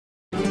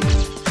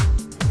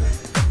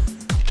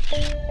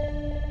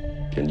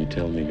Can you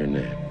tell me your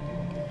name?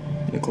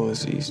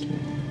 Nicholas Eastman.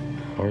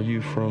 Are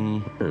you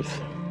from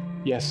Earth?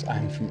 Yes,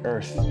 I'm from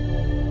Earth.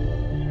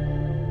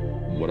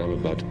 What I'm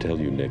about to tell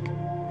you, Nick,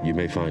 you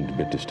may find a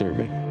bit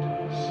disturbing.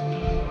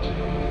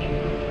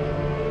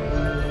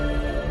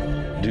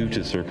 Due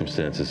to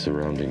circumstances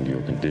surrounding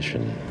your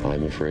condition,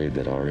 I'm afraid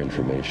that our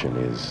information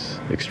is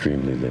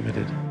extremely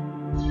limited.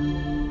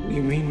 What do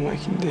you mean, my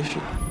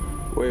condition?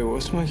 Wait,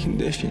 what's my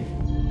condition?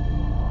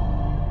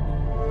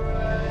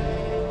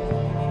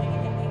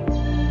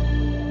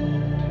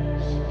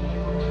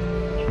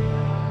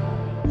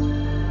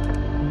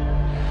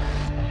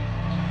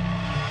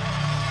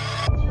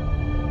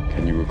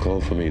 Can you recall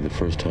for me the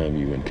first time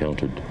you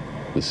encountered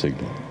the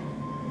signal?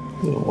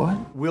 The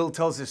what? Will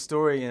tells this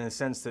story in a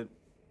sense that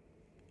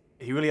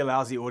he really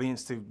allows the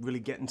audience to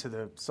really get into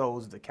the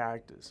souls of the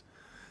characters.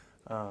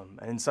 And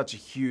in such a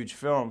huge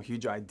film,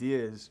 huge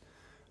ideas,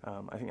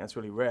 I think that's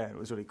really rare. It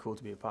was really cool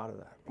to be a part of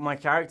that. My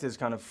character is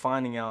kind of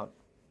finding out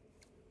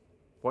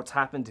what's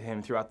happened to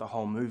him throughout the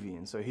whole movie,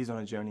 and so he's on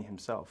a journey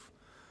himself.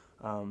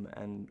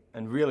 And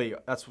really,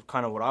 that's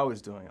kind of what I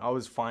was doing. I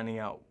was finding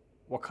out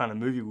what kind of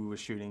movie we were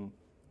shooting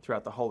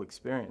throughout the whole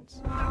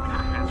experience.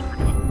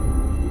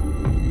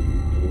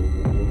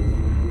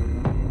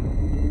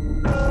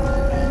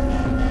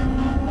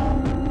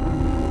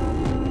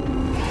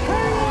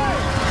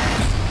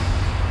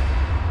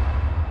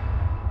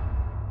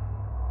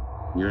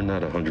 We're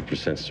not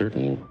 100%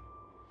 certain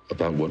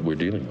about what we're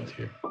dealing with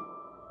here.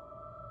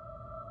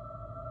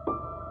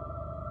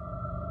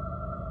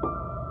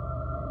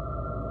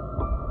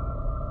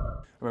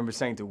 I remember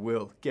saying to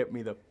Will, get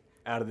me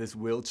out of this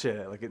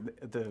wheelchair, like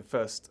at the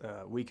first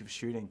week of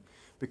shooting,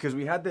 because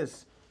we had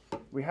this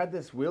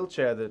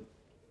wheelchair that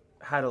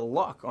had a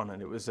lock on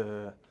it. It was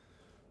I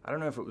don't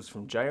know if it was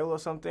from jail or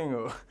something,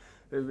 or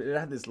it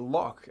had this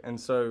lock, and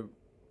so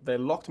they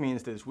locked me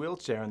into this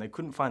wheelchair and they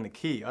couldn't find the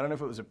key. I don't know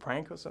if it was a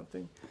prank or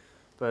something,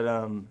 but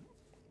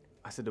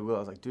I said to Will, I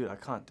was like, dude, I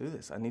can't do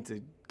this. I need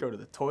to go to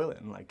the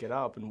toilet and like get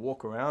up and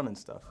walk around and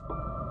stuff.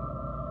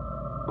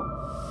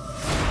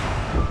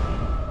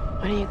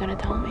 What are you gonna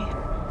tell me?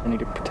 I need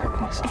to protect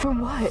myself.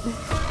 From what?